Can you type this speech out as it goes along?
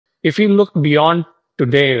if you look beyond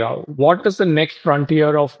today, what does the next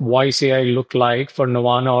frontier of voice AI look like for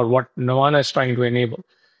Nirvana, or what Nirvana is trying to enable?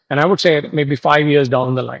 And I would say maybe 5 years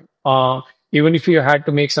down the line. Even if you had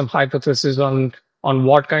to make some hypothesis on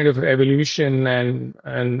what kind of evolution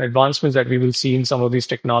and advancements that we will see in some of these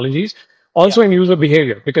technologies, Yeah. also in user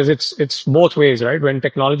behavior, because it's both ways, right? When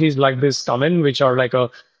technologies like this come in, which are like a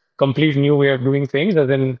complete new way of doing things, and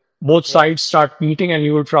then both Yeah. sides start meeting, and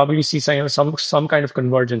you will probably see some kind of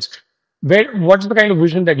convergence. What's the kind of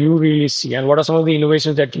vision that you really see, and what are some of the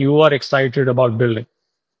innovations that you are excited about building?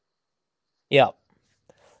 Yeah.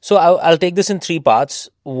 So I'll take this in three parts.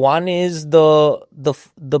 One is the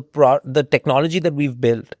technology that we've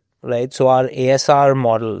built, right? So our ASR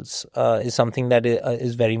models is something that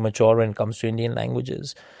is very mature when it comes to Indian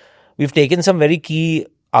languages. We've taken some very key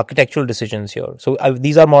architectural decisions here. So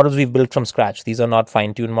these are models we've built from scratch. These are not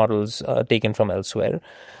fine-tuned models taken from elsewhere.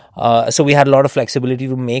 So we had a lot of flexibility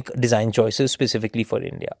to make design choices specifically for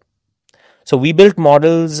India. So we built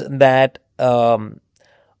models that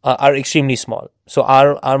are extremely small. So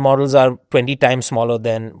our models are 20 times smaller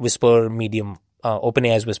than Whisper Medium,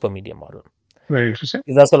 OpenAI's Whisper Medium model. Very interesting.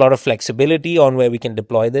 Gives us a lot of flexibility on where we can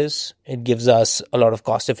deploy this. It gives us a lot of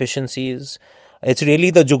cost efficiencies. It's really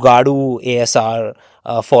the Jugadu ASR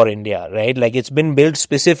for India, right? Like it's been built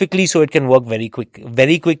specifically so it can work very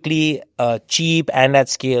quickly, cheap and at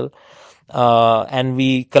scale. And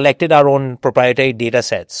we collected our own proprietary data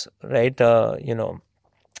sets, right?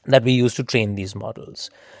 That we use to train these models.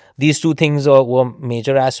 These two things were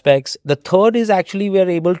major aspects. The third is actually we are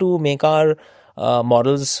able to make our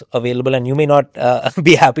models available, and you may not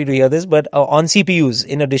be happy to hear this, but on CPUs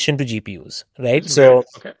in addition to GPUs, right?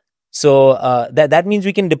 Okay. So that means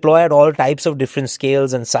we can deploy at all types of different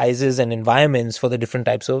scales and sizes and environments for the different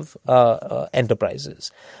types of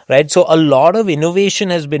enterprises, right? So a lot of innovation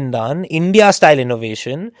has been done, India style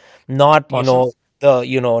innovation, not Awesome.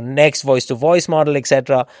 the next voice to voice model,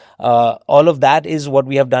 etc. All of that is what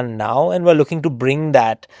we have done now, and we're looking to bring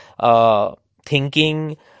that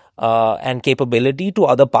thinking and capability to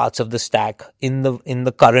other parts of the stack in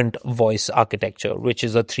the current voice architecture, which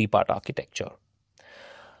is a 3-part architecture.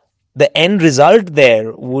 The end result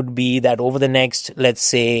there would be that over the next, let's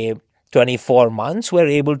say, 24 months, we're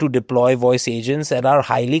able to deploy voice agents that are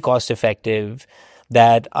highly cost effective,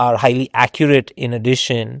 that are highly accurate in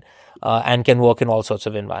addition, and can work in all sorts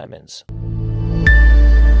of environments.